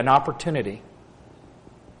 everybody, an opportunity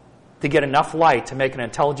to get enough light to make an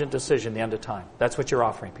intelligent decision at the end of time. That's what you're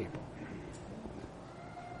offering people.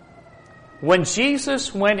 When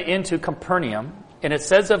Jesus went into Capernaum, and it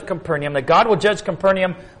says of Capernaum that God will judge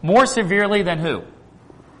Capernaum more severely than who?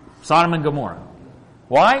 Sodom and Gomorrah.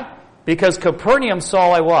 Why? Because Capernaum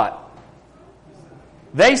saw a what?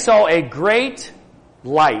 They saw a great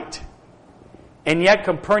light. And yet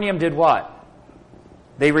Capernaum did what?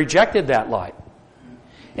 They rejected that light.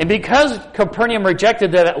 And because Capernaum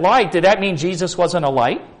rejected that light, did that mean Jesus wasn't a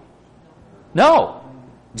light? No.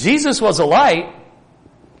 Jesus was a light.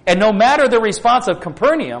 And no matter the response of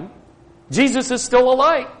Capernaum, Jesus is still a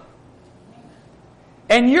light.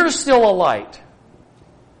 And you're still a light.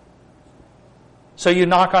 So you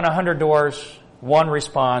knock on 100 doors, one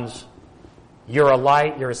responds, you're a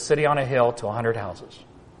light, you're a city on a hill to 100 houses.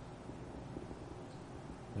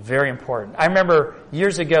 Very important. I remember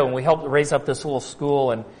years ago when we helped raise up this little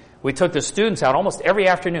school and we took the students out almost every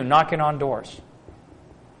afternoon knocking on doors.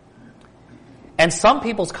 And some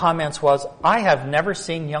people's comments was, I have never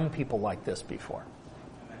seen young people like this before.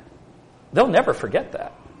 They'll never forget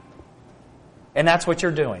that. And that's what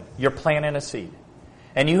you're doing. You're planting a seed.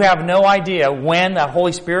 And you have no idea when the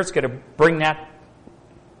Holy Spirit's going to bring that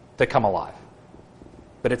to come alive.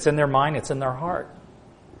 But it's in their mind, it's in their heart.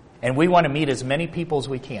 And we want to meet as many people as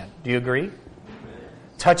we can. Do you agree?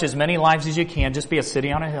 Touch as many lives as you can. Just be a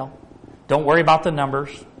city on a hill. Don't worry about the numbers.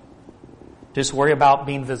 Just worry about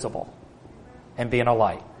being visible and being a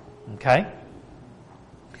light. Okay?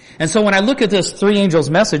 And so when I look at this three angels'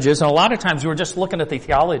 messages, and a lot of times we're just looking at the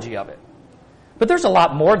theology of it. But there's a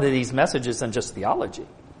lot more to these messages than just theology.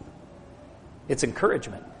 It's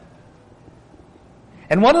encouragement.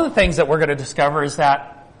 And one of the things that we're going to discover is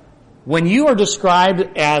that when you are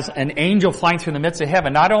described as an angel flying through the midst of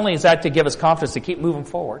heaven, not only is that to give us confidence to keep moving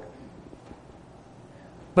forward,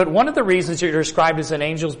 but one of the reasons you're described as an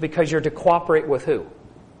angel is because you're to cooperate with who?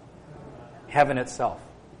 Heaven itself.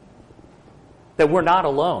 That we're not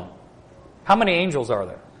alone. How many angels are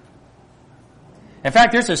there? In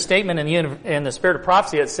fact, there's a statement in the Spirit of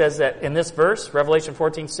Prophecy that says that in this verse, Revelation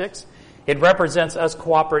 14:6, it represents us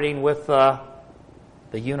cooperating with the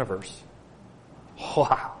universe.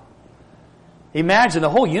 Wow. Imagine the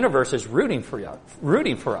whole universe is rooting for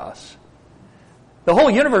us. The whole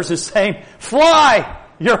universe is saying, fly!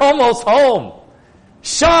 You're almost home.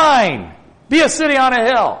 Shine! Be a city on a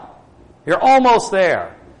hill. You're almost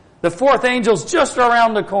there. The fourth angel's just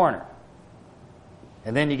around the corner.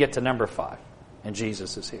 And then you get to number 5, and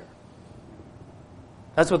Jesus is here.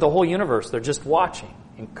 That's what the whole universe, they're just watching,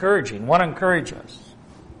 encouraging, want to encourage us.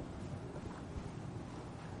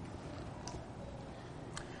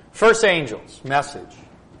 First angel's message.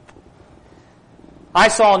 I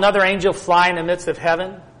saw another angel fly in the midst of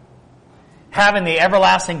heaven, having the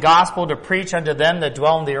everlasting gospel to preach unto them that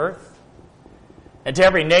dwell on the earth, and to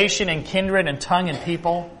every nation and kindred and tongue and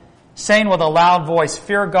people, saying with a loud voice,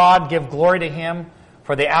 Fear God, give glory to Him,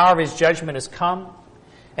 for the hour of His judgment is come,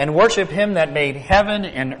 and worship Him that made heaven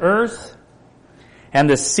and earth, and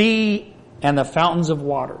the sea and the fountains of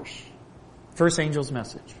waters. First angel's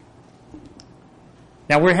message.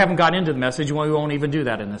 Now, we haven't got into the message, and we won't even do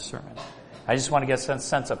that in this sermon. I just want to get a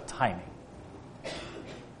sense of timing.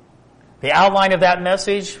 The outline of that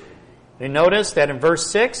message, you notice that in verse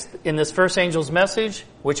 6, in this first angel's message,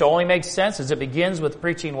 which only makes sense, is it begins with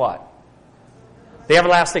preaching what? The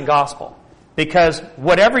everlasting gospel. Because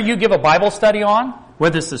whatever you give a Bible study on,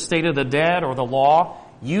 whether it's the state of the dead or the law,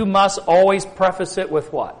 you must always preface it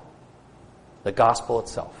with what? The gospel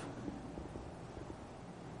itself.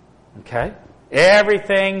 Okay?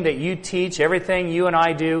 Everything that you teach, everything you and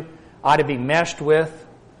I do, ought to be meshed with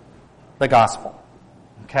the gospel.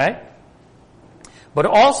 Okay? But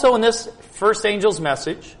also in this first angel's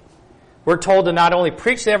message, we're told to not only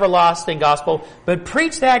preach the everlasting gospel, but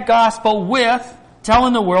preach that gospel with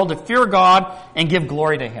telling the world to fear God and give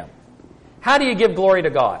glory to Him. How do you give glory to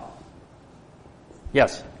God?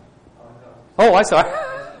 Yes? Oh, I saw it.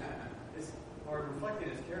 Or reflecting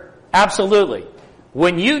His character. Absolutely.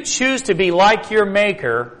 When you choose to be like your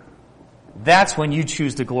Maker, that's when you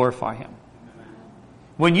choose to glorify Him.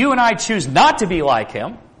 When you and I choose not to be like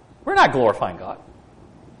Him, we're not glorifying God.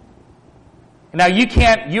 Now you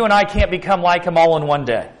and I can't become like Him all in one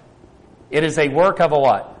day. It is a work of a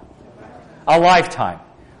what? A lifetime.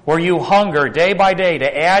 Where you hunger day by day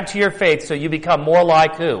to add to your faith so you become more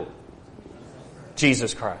like who?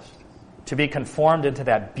 Jesus Christ. To be conformed into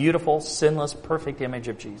that beautiful, sinless, perfect image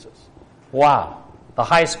of Jesus. Wow. The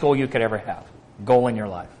highest goal you could ever have. Goal in your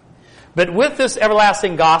life. But with this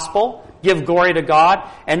everlasting gospel, give glory to God,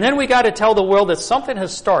 and then we got to tell the world that something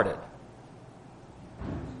has started.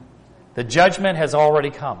 The judgment has already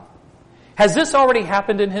come. Has this already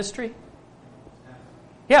happened in history?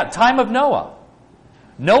 Yeah, time of Noah.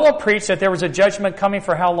 Noah preached that there was a judgment coming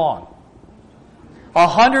for how long?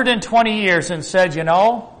 120 years, and said,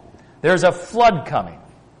 there's a flood coming.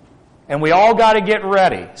 And we all got to get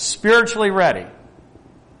ready, spiritually ready.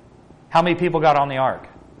 How many people got on the ark?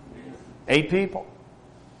 8 people.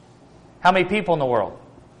 How many people in the world?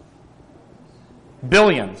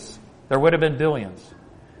 Billions. There would have been billions.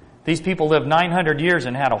 These people lived 900 years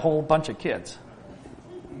and had a whole bunch of kids.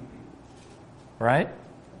 Right?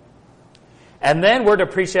 And then we're to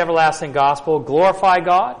preach the everlasting gospel, glorify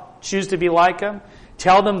God, choose to be like Him,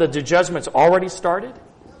 tell them that the judgment's already started,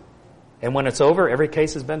 and when it's over, every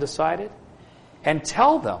case has been decided, and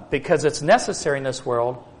tell them, because it's necessary in this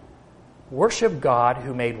world, worship God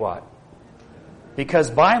who made what?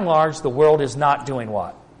 Because by and large, the world is not doing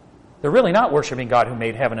what? They're really not worshiping God who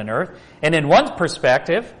made heaven and earth. And in one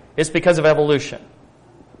perspective, it's because of evolution.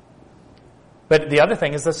 But the other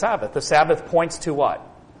thing is the Sabbath. The Sabbath points to what?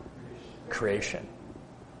 Creation.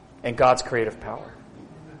 And God's creative power.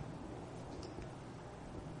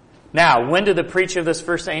 Now, when did the preaching of this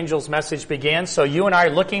first angel's message begin? So you and I are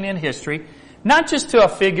looking in history, not just to a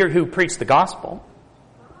figure who preached the gospel.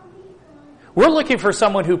 We're looking for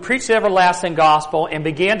someone who preached the everlasting gospel and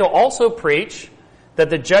began to also preach that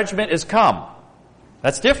the judgment is come.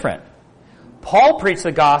 That's different. Paul preached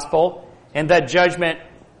the gospel and that judgment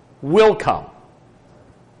will come.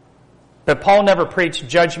 But Paul never preached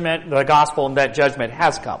the gospel, and that judgment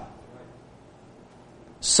has come.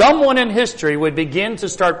 Someone in history would begin to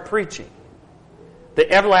start preaching the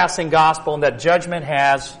everlasting gospel and that judgment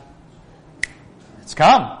it's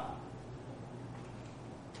come.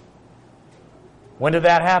 When did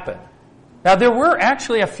that happen? Now, there were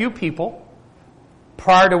actually a few people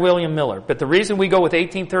prior to William Miller, but the reason we go with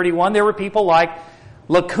 1831, there were people like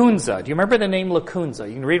Lacunza. Do you remember the name Lacunza?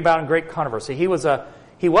 You can read about it in Great Controversy. He was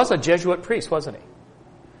a Jesuit priest, wasn't he?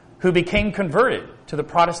 Who became converted to the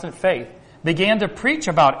Protestant faith, began to preach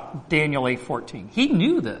about Daniel 8:14. He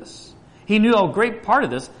knew this. He knew a great part of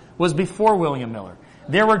this was before William Miller.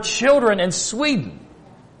 There were children in Sweden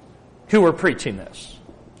who were preaching this.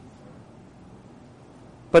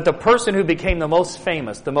 But the person who became the most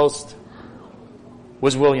famous,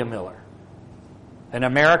 was William Miller. An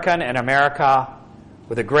American in America,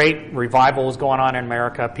 with a great revival was going on in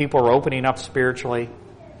America. People were opening up spiritually.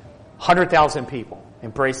 100,000 people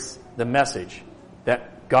embraced the message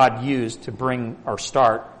that God used to bring or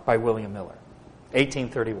start by William Miller.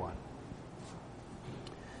 1831.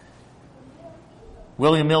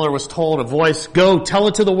 William Miller was told, a voice, go tell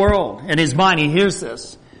it to the world. In his mind, he hears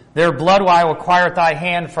this. Their blood will I acquire at thy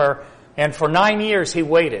hand and for 9 years he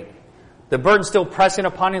waited. The burden still pressing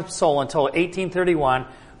upon his soul until 1831,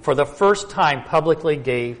 for the first time publicly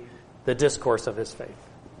gave the discourse of his faith.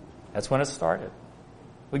 That's when it started.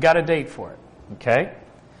 We got a date for it. Okay?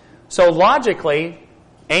 So logically,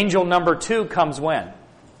 angel number 2 comes when?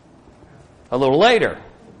 A little later.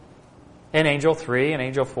 And angel 3 and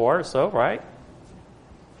angel 4, so, right?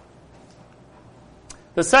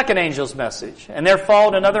 The second angel's message. And there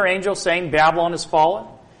followed another angel saying, Babylon is fallen,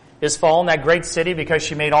 that great city, because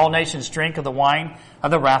she made all nations drink of the wine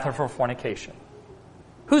of the wrath of her fornication.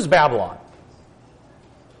 Who's Babylon?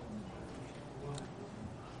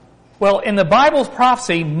 Well, in the Bible's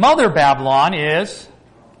prophecy, Mother Babylon is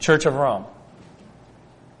Church of Rome.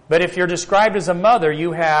 But if you're described as a mother,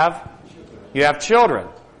 you have children.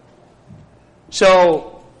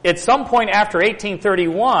 So, at some point after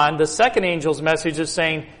 1831, the second angel's message is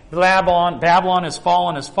saying, Babylon is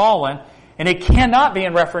fallen, and it cannot be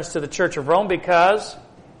in reference to the Church of Rome because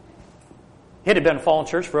it had been a fallen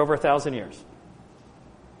church for over 1,000 years.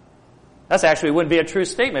 That's actually wouldn't be a true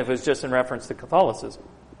statement if it was just in reference to Catholicism.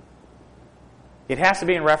 It has to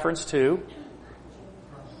be in reference to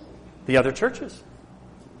the other churches.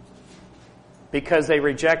 Because they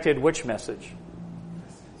rejected which message?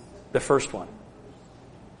 The first one.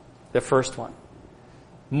 The first one.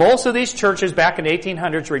 Most of these churches back in the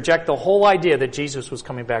 1800s reject the whole idea that Jesus was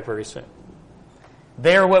coming back very soon.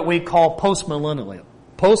 They're what we call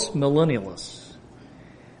postmillennialists.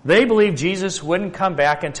 They believe Jesus wouldn't come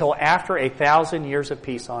back until after 1,000 years of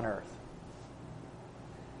peace on earth.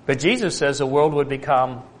 But Jesus says the world would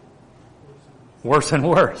become worse and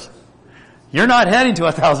worse. You're not heading to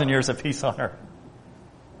 1,000 years of peace on earth.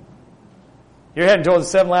 You're heading towards the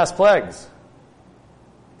 7 last plagues.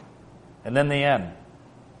 And then the end.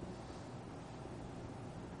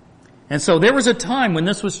 And so there was a time when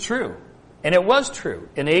this was true. And it was true.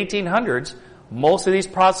 In the 1800s, most of these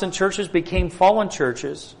Protestant churches became fallen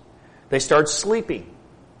churches. They started sleeping.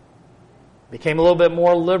 Became a little bit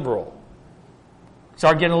more liberal.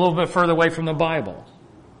 Started getting a little bit further away from the Bible.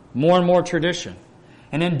 More and more tradition.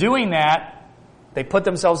 And in doing that, they put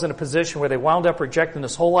themselves in a position where they wound up rejecting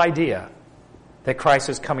this whole idea that Christ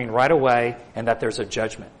is coming right away and that there's a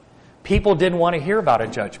judgment. People didn't want to hear about a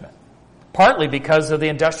judgment. Partly because of the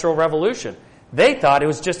Industrial Revolution. They thought it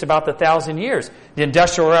was just about the 1,000 years. The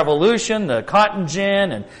Industrial Revolution, the cotton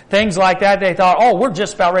gin, and things like that. They thought, we're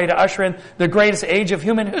just about ready to usher in the greatest age of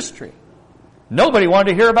human history. Nobody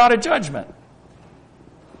wanted to hear about a judgment.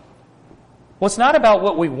 Well, it's not about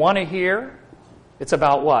what we want to hear. It's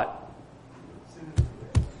about what?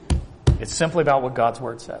 It's simply about what God's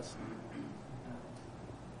Word says.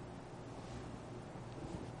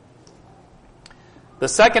 The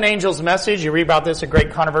second angel's message, you read about this in Great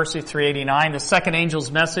Controversy 389. The second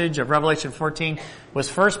angel's message of Revelation 14 was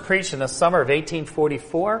first preached in the summer of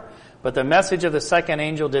 1844, but the message of the second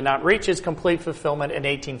angel did not reach its complete fulfillment in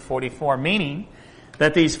 1844, meaning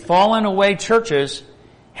that these fallen away churches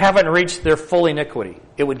haven't reached their full iniquity.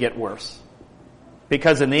 It would get worse.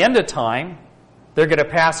 Because in the end of time, they're going to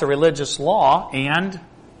pass a religious law and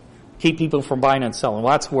keep people from buying and selling.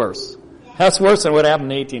 Well, that's worse. That's worse than what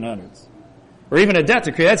happened in the 1800s. Or even a death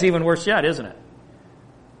decree. That's even worse yet, isn't it?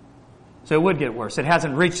 So it would get worse. It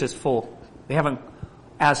hasn't reached its full. They haven't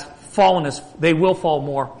as fallen as they will fall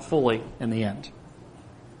more fully in the end.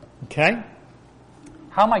 Okay?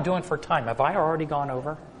 How am I doing for time? Have I already gone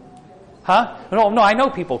over? Huh? No, I know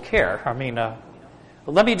people care. I mean,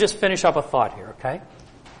 let me just finish up a thought here, okay?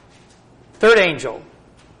 Third angel.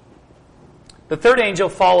 The third angel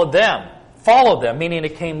followed them. Followed them, meaning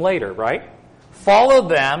it came later, right? Followed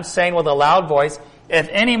them, saying with a loud voice, if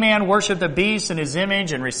any man worship the beast in his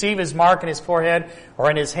image and receive his mark in his forehead or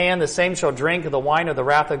in his hand, the same shall drink of the wine of the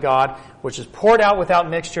wrath of God, which is poured out without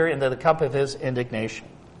mixture into the cup of his indignation.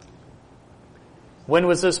 When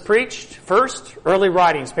was this preached? First, early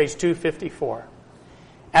writings, page 254.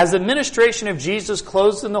 As the ministration of Jesus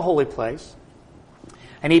closed in the holy place,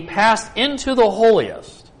 and he passed into the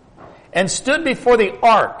holiest, and stood before the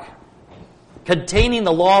ark containing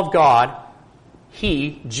the law of God,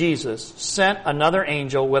 he, Jesus, sent another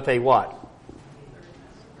angel with a what?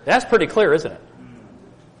 That's pretty clear, isn't it?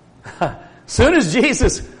 As soon as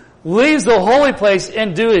Jesus leaves the holy place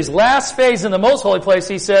and do his last phase in the most holy place,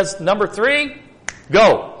 he says, number 3,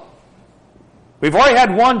 go. We've already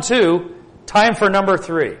had 1, 2, time for number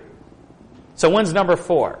 3. So when's number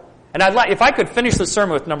 4? And I'd like, if I could finish the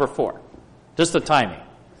sermon with number 4, just the timing.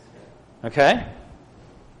 Okay?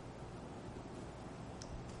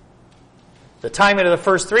 The timing of the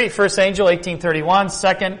first 3, first angel, 1831,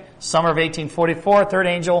 second, summer of 1844, third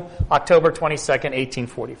angel, October 22nd,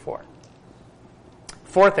 1844.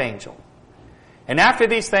 Fourth angel. And after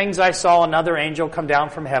these things I saw another angel come down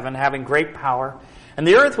from heaven, having great power. And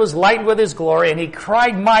the earth was lightened with his glory, and he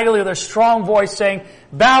cried mightily with a strong voice, saying,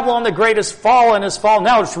 Babylon the great is fallen, is fallen.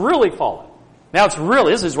 Now it's really fallen.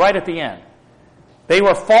 This is right at the end. They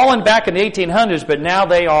were fallen back in the 1800s, but now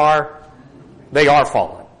they are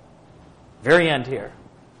fallen. Very end here.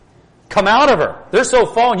 Come out of her. They're so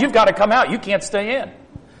fallen, you've got to come out. You can't stay in.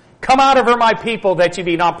 Come out of her, my people, that you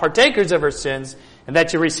be not partakers of her sins, and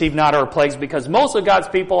that you receive not her plagues, because most of God's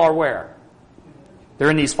people are where?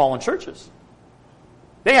 They're in these fallen churches.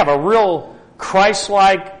 They have a real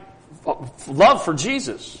Christ-like love for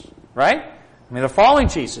Jesus, right? I mean, they're following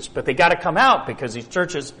Jesus, but they got to come out because these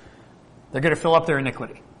churches, they're going to fill up their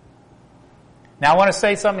iniquity. Now, I want to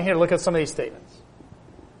say something here. Look at some of these statements.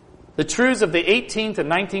 The truths of the 18th and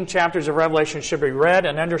 19th chapters of Revelation should be read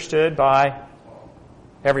and understood by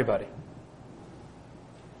everybody.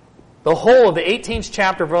 The whole of the 18th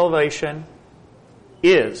chapter of Revelation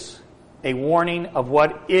is a warning of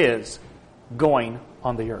what is going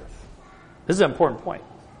on the earth. This is an important point.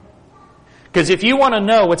 Because if you want to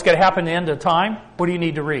know what's going to happen at the end of time, what do you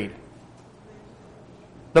need to read?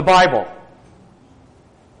 The Bible.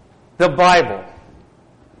 The Bible.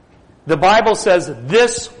 The Bible says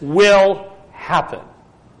this will happen.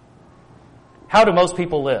 How do most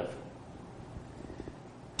people live?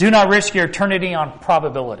 Do not risk your eternity on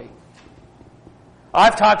probability.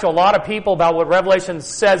 I've talked to a lot of people about what Revelation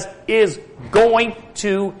says is going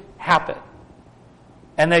to happen.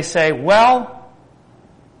 And they say, well,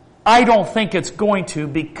 I don't think it's going to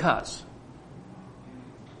because.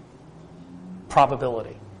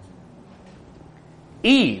 Probability.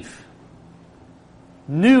 Eve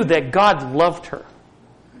knew that God loved her.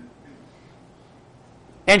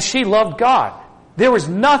 And she loved God. There was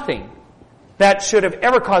nothing that should have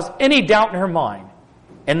ever caused any doubt in her mind.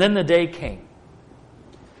 And then the day came.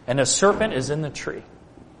 And the serpent is in the tree.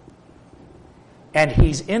 And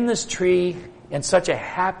he's in this tree in such a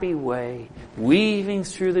happy way, weaving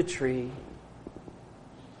through the tree.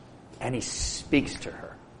 And he speaks to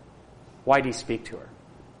her. Why did he speak to her?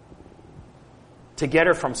 To get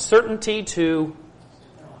her from certainty to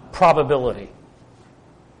probability.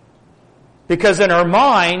 Because in her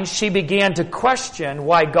mind, she began to question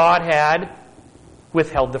why God had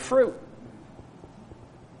withheld the fruit.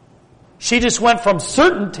 She just went from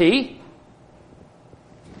certainty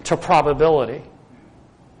to probability.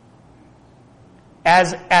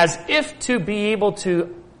 As if to be able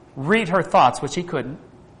to read her thoughts, which he couldn't,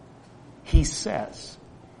 he says,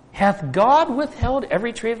 hath God withheld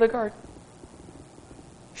every tree of the garden?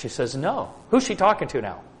 She says, no. Who's she talking to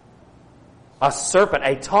now? A serpent,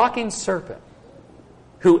 a talking serpent,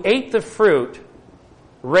 who ate the fruit,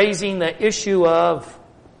 raising the issue of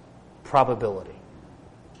probability.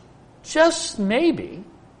 Just maybe,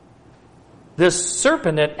 this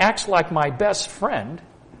serpent that acts like my best friend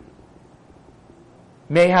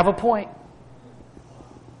may have a point.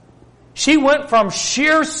 She went from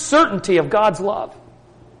sheer certainty of God's love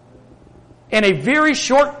in a very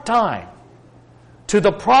short time to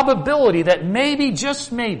the probability that maybe,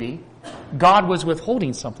 just maybe, God was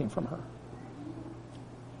withholding something from her.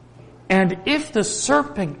 And if the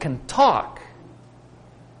serpent can talk,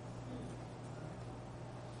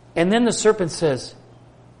 and then the serpent says,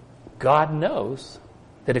 God knows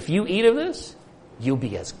that if you eat of this, you'll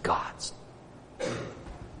be as gods.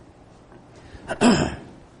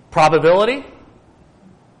 Probability?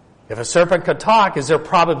 If a serpent could talk, is there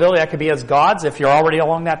probability I could be as gods if you're already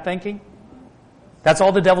along that thinking? That's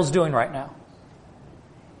all the devil's doing right now.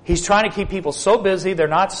 He's trying to keep people so busy they're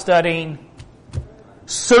not studying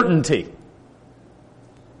certainty.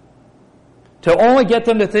 To only get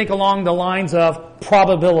them to think along the lines of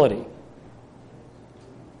probability.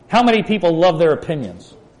 How many people love their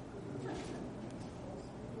opinions?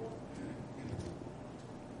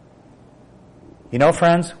 You know,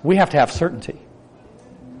 friends, we have to have certainty.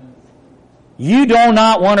 You do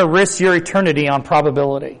not want to risk your eternity on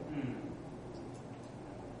probability.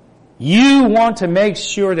 You want to make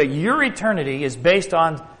sure that your eternity is based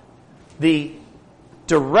on the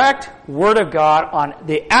direct Word of God, on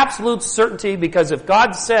the absolute certainty, because if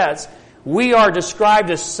God says we are described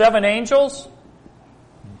as 7 angels,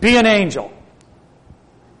 be an angel.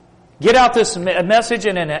 Get out this message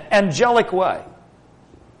in an angelic way.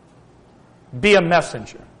 Be a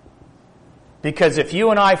messenger. Because if you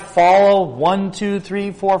and I follow 1, 2,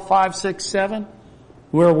 3, 4, 5, 6, 7,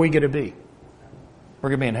 where are we going to be? We're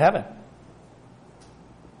going to be in heaven.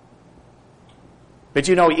 But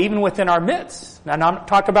you know, even within our midst, and I'm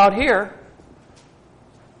talking about here,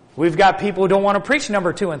 we've got people who don't want to preach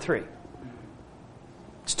number 2 and 3.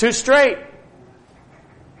 It's too straight.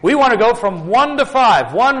 We want to go from 1 to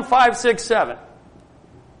 5. 1, 5, 6, 7.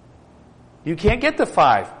 You can't get to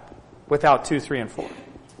 5 without 2, 3, and 4.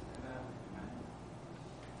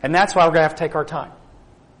 And that's why we're going to have to take our time.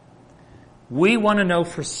 We want to know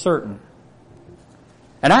for certain.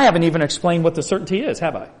 And I haven't even explained what the certainty is,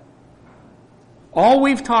 have I? All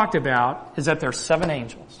we've talked about is that there's 7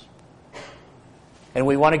 angels. And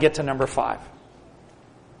we want to get to number 5.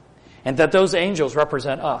 And that those angels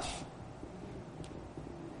represent us.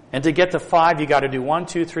 And to get to 5, you got to do 1,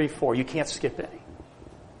 2, 3, 4. You can't skip any.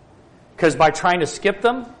 Because by trying to skip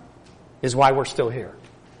them is why we're still here.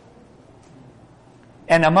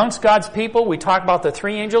 And amongst God's people, we talk about the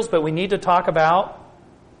 3 angels, but we need to talk about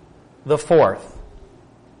the 4th.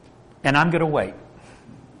 And I'm going to wait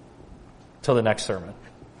till the next sermon.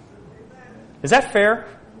 Is that fair?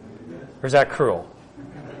 Or is that cruel?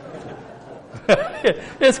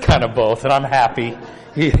 It's kind of both, and I'm happy.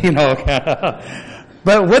 You know.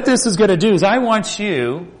 But what this is going to do is I want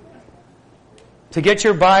you to get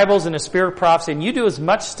your Bibles in the Spirit of Prophecy, and you do as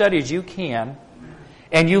much study as you can,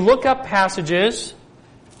 and you look up passages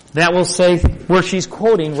that will say where she's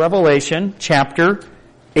quoting Revelation chapter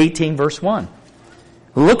 18, verse 1.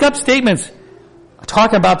 Look up statements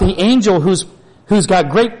talking about the angel who's got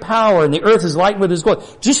great power and the earth is light with his glory.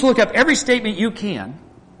 Just look up every statement you can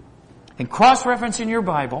and cross-reference in your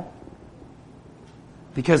Bible,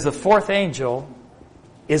 because the 4th angel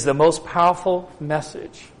is the most powerful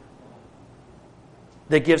message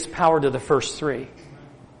that gives power to the first 3.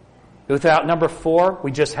 Without number 4,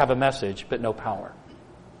 we just have a message but no power.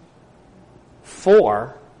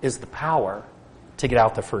 4 is the power to get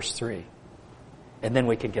out the first 3. And then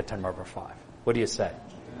we can get to number 5. What do you say?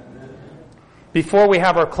 Before we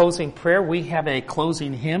have our closing prayer, we have a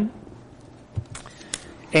closing hymn.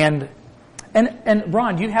 And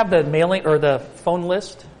Ron, do you have the mailing or the phone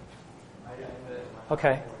list?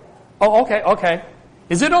 Okay. Oh, okay.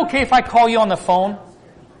 Is it okay if I call you on the phone?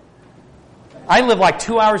 I live like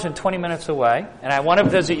 2 hours and 20 minutes away, and I want to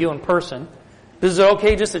visit you in person. Is it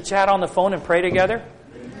okay just to chat on the phone and pray together?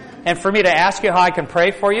 And for me to ask you how I can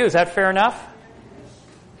pray for you, is that fair enough?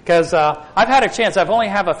 Because I've had a chance. I've only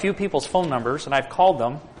have a few people's phone numbers, and I've called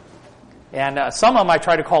them. And some of them I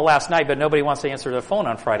tried to call last night, but nobody wants to answer their phone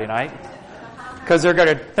on Friday night. Because they're going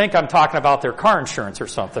to think I'm talking about their car insurance or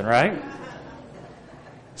something, right?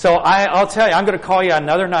 So I'll tell you, I'm going to call you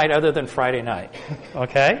another night other than Friday night.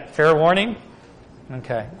 Okay? Fair warning?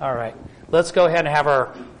 Okay. All right. Let's go ahead and have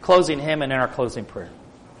our closing hymn and then our closing prayer.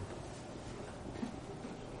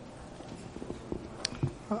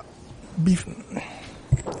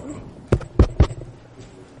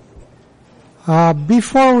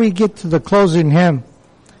 Before we get to the closing hymn,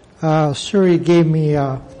 Suri gave me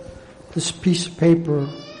this piece of paper.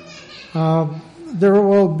 There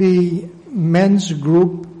will be men's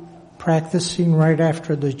group practicing right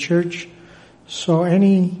after the church. So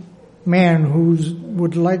any man who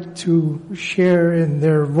would like to share in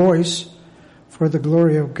their voice for the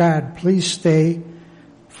glory of God, please stay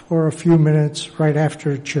for a few minutes right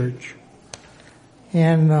after church.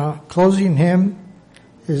 And closing hymn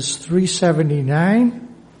is 379.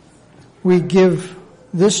 We give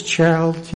this child